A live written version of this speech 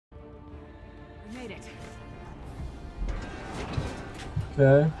made it.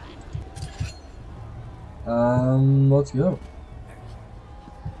 Okay. Let's go.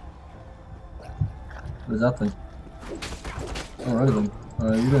 What is that thing? Alrighty then.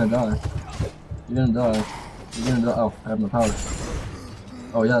 You're gonna die. You're gonna die. You're gonna die. Oh, I have no power.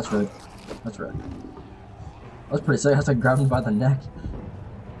 Oh yeah, that's right. That's right. That's pretty sick. I have to grab him by the neck.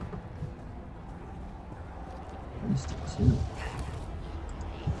 At least two.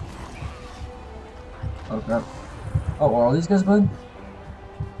 Oh crap. Oh, are all these guys bad?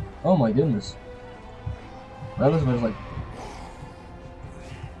 Oh my goodness. That was like...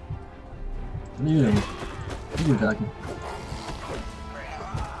 What are you doing? What are you attacking?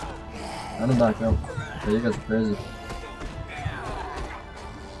 Let him back up. Yeah, you guys are crazy.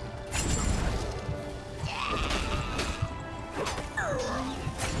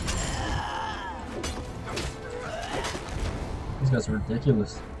 These guys are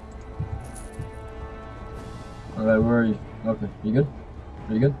ridiculous. Alright, where are you? Okay, you good?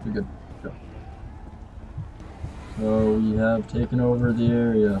 Are you good? You're good. Go. So we have taken over the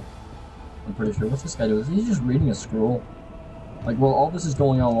area. I'm pretty sure. What's this guy doing? He's just reading a scroll. Like, well, all this is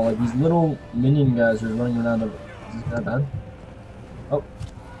going on while, like, these little minion guys are running around. Is this guy bad? Oh.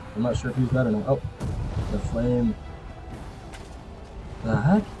 I'm not sure if he's bad or not. Oh. The flame. The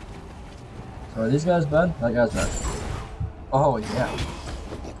heck? So are these guys bad? That guy's bad. Oh, yeah.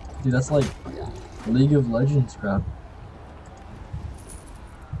 Dude, that's like League of Legends crap.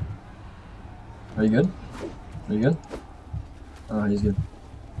 Are you good? Are you good? Oh, he's good.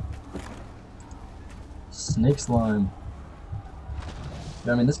 Snake slime.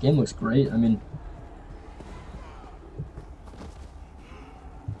 Yeah, I mean, this game looks great. I mean,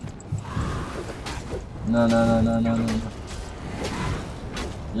 no.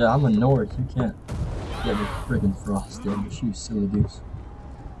 Yeah, I'm a North. You can't get me freaking frost damage, you silly goose.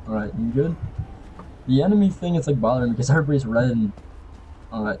 Alright, you good? The enemy thing is like bothering me because everybody's red and...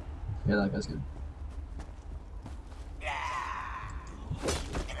 Alright. Yeah, that guy's good.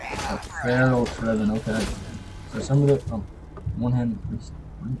 A feral Treven, okay. So some of the... Oh. One-handed priest.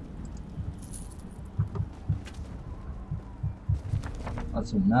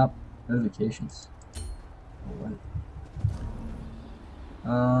 Lots of map notifications. Alright.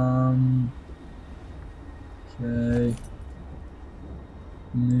 Okay.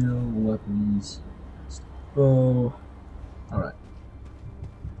 Meal weapons. Bow. Alright.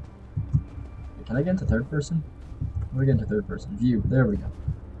 Can I get into third person? How do I get into third person? View. There we go.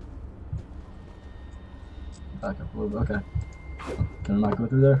 Back up a little bit. Okay. Can I not go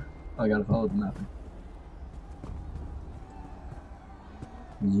through there? Oh, I gotta follow the mapping.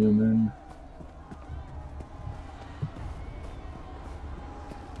 Zoom in.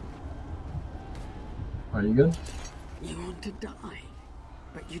 Are you good? You want to die,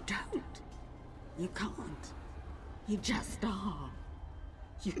 but you don't. You can't. You just are.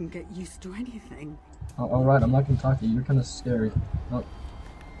 You can get used to anything. Oh, alright, I'm not gonna talk to you. You're kind of scary. Oh.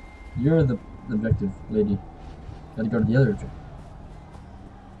 You're the objective lady. Gotta go to the other objective.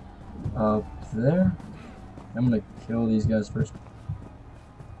 There? I'm gonna kill these guys first.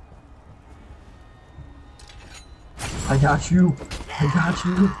 I got you! I got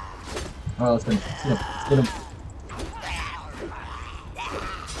you! Alright, let's get him. Let's get him.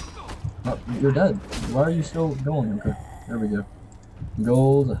 Oh, you're dead. Why are you still going? Okay, there we go.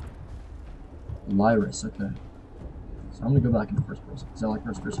 Gold. Lyris, okay. So I'm gonna go back into first person, because I like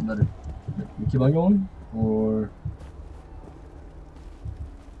first person better. You keep on going? Or...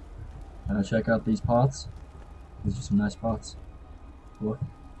 Can I check out these pots? These are some nice pots. Look.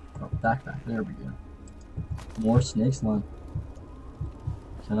 Oh, backpack. There we go. More snake slime.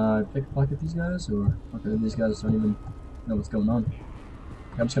 Can I pickpocket these guys? Or... Okay, these guys don't even know what's going on. Okay,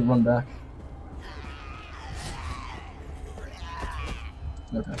 I'm just gonna run back.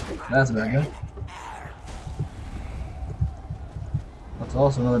 Okay, that's a bad guy. That's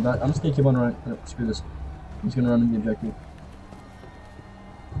also another bad... I'm just gonna keep on running. Oh, screw this. I'm just gonna run in the objective.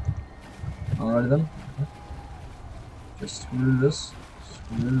 Alrighty then. Just screw this.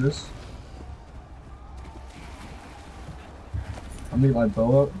 Screw this. I'm gonna get my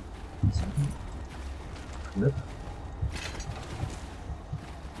bow out. Clip.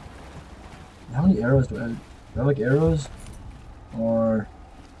 How many arrows do I have? Do I have like arrows? Or...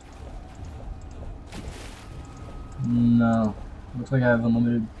 No. Looks like I have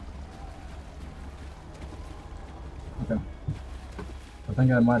unlimited. Okay. I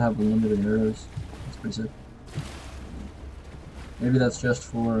think I might have unlimited arrows. That's pretty sick. Maybe that's just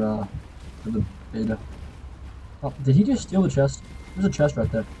for the beta. Oh, did he just steal the chest? There's a chest right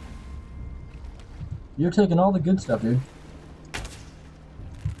there. You're taking all the good stuff, dude.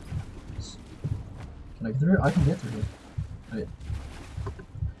 Can I get through here? I can get through here. Wait.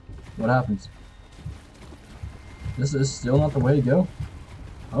 What happens? This is still not the way to go?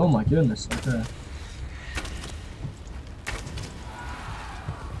 Oh my goodness, okay.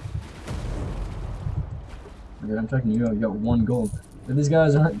 Okay, I'm checking you out. You got 1 gold. But these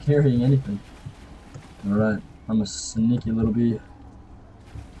guys aren't carrying anything. Alright, I'm a sneaky little bee.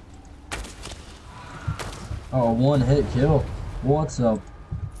 Oh, a 1-hit kill. What's up?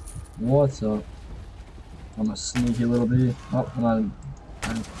 What's up? I'm a sneaky little bee. Oh, I'm not.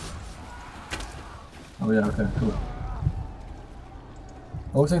 Oh yeah, okay, cool.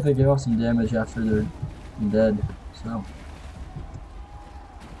 It looks like they gave off some damage after they're dead, so.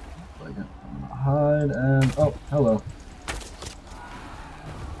 I'm gonna hide and oh, hello.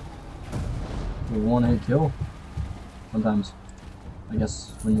 A 1-hit kill. Sometimes. I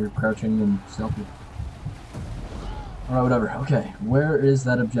guess when you're crouching and stealthy. Alright, whatever. Okay, where is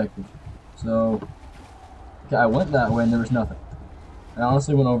that objective? So, okay, I went that way and there was nothing. I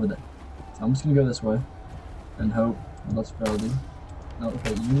honestly went over there. So I'm just gonna go this way and hope. Well, that's probably. No,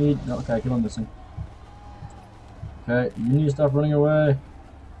 okay, you need. No, okay, I keep on missing. Okay, you need to stop running away.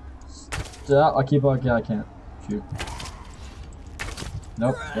 Stop. I keep on. Yeah, I can't. Shoot.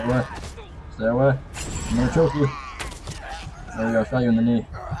 Nope, stay away. Stay away. I'm gonna choke you. There we go, shot you in the knee.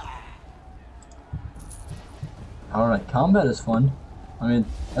 Alright, combat is fun. I mean,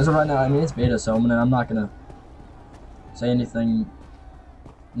 as of right now, I mean, it's beta, so I'm not gonna say anything,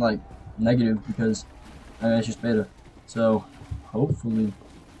 like, negative, because, I mean, it's just beta. So, hopefully,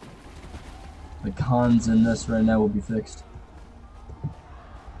 the cons in this right now will be fixed.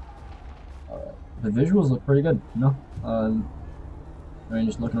 Alright, the visuals look pretty good, you know? I mean,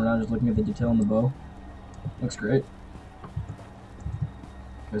 just looking around, just looking at the detail on the bow. Looks great.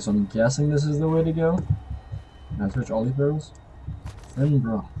 Okay, so I'm guessing this is the way to go. Can I switch all these barrels? Thin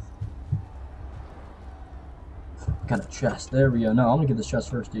broth. Got a chest. There we go. No, I'm gonna get this chest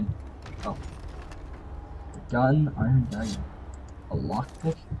first, dude. Oh. Gun, iron dagger. A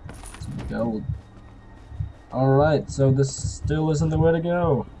lockpick? Some gold. Alright, so this still isn't the way to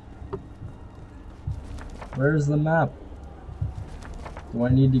go. Where's the map? Do I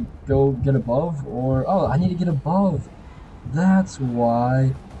need to go get above? Or, oh, I need to get above. That's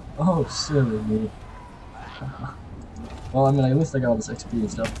why. Oh, silly me. Well, I mean, at least I got all this XP and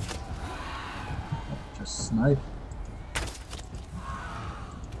stuff. Just snipe.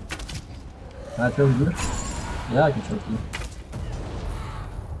 Can I choke you? Yeah, I can choke you.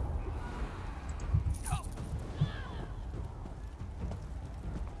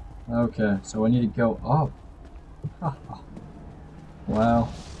 Okay, so I need to go up. Wow.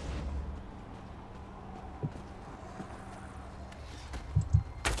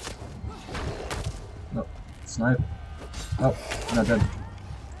 Oh, snipe. Oh, not dead.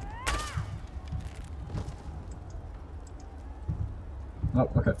 Oh,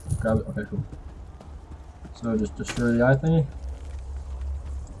 okay. Grab it. Okay, cool. So just destroy the eye thingy.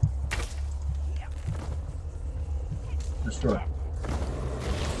 Destroy.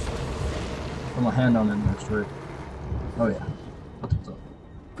 Put my hand on it and destroy it. Oh yeah. That's what's up.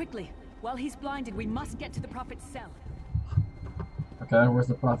 Quickly, while he's blinded, we must get to the Prophet's cell. Okay, where's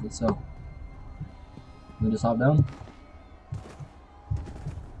the Prophet's cell? Can we just hop down?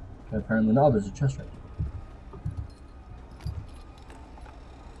 Okay, apparently not. There's a chest right here.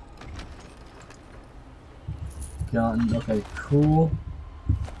 Gotten. Okay, cool.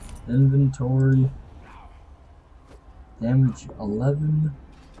 Inventory. Damage 11.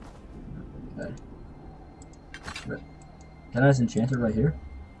 Okay. Can I just enchant it right here?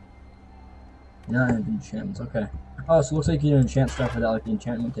 Yeah, I have enchantments. Okay. Oh, so it looks like you can enchant stuff without like the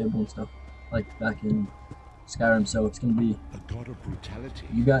enchantment table and stuff, like back in Skyrim. So it's gonna be. A god of brutality.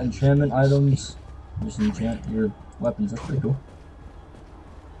 You got enchantment items. Just enchant your weapons. That's pretty cool.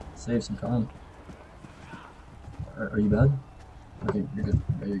 Save some time. Are you bad? Okay, you're good.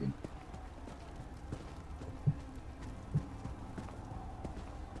 Okay, you're good.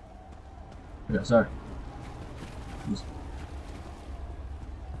 Okay, sorry. Jeez.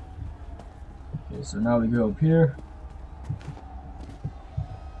 Okay, so now we go up here.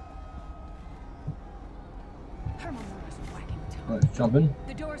 Alright, jump in.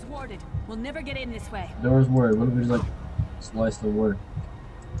 The door's warded. We'll never get in this way. Door's warded. What if we just like slice the ward?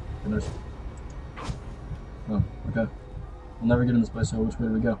 Goodness. Oh, okay. We'll never get in this place, so which way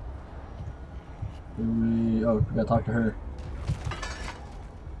do we go? Oh, we gotta talk to her.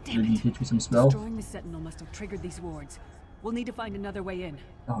 Did you teach me some spell? Destroying the Sentinel must have triggered these wards. We'll need to find another way in.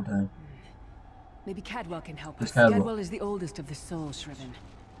 Oh, dang. Maybe Cadwell can help Who's us. Cadwell? Cadwell is the oldest of the Soul Shriven.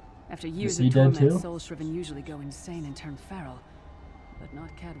 After years he of dead torment, too? Soul Shriven usually go insane and turn feral. But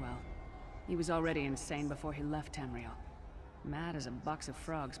not Cadwell. He was already insane before he left Tamriel. Mad as a box of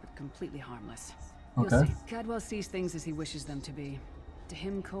frogs, but completely harmless. You'll Okay. see. Cadwell sees things as he wishes them to be. To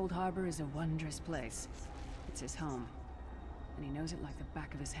him, Cold Harbor is a wondrous place. It's his home. And he knows it like the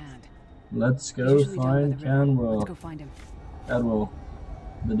back of his hand. Let's He's go usually down by find the river. Let's Canwell. go find him. Cadwell.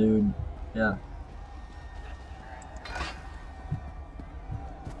 The dude. Yeah.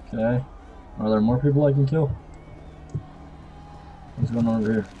 Okay. Are there more people I can kill? What's going on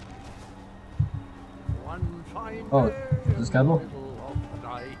over here? One fine Oh, day is this in Cadwell? the middle of the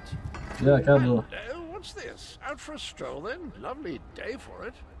night. Yeah, Cadwell. Hello, what's this? Out for a stroll then? Lovely day for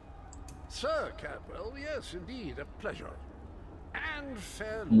it. Sir Cadwell, yes, indeed, a pleasure. And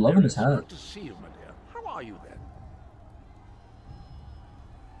fair I'm loving his Lewis, hat. good to see you, my dear. How are you then?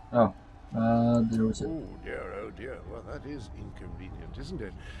 Oh. There was it. Oh dear, well that is inconvenient, isn't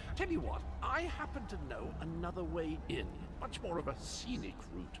it? Tell you what, I happen to know another way in. Much more of a scenic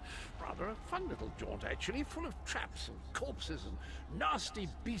route. Rather a fun little jaunt, actually, full of traps and corpses and nasty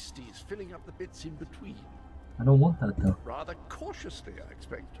beasties filling up the bits in between. I don't want that though. Rather cautiously, I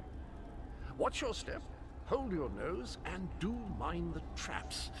expect. Watch your step, hold your nose, and do mind the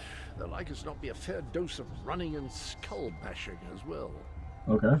traps. There'll like as not be a fair dose of running and skull bashing as well.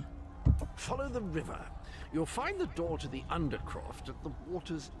 Okay. Follow the river. You'll find the door to the Undercroft at the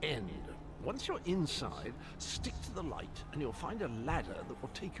water's end. Once you're inside, stick to the light, and you'll find a ladder that will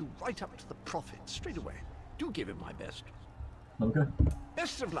take you right up to the Prophet straight away. Do give him my best. Okay.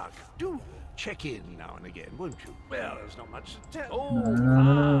 Best of luck. Do check in now and again, won't you? Well, there's not much to tell. Oh,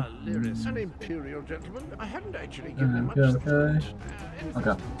 No. Lyris, an Imperial gentleman. I hadn't actually given him much Okay. thought. Anything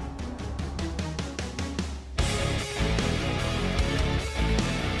Okay.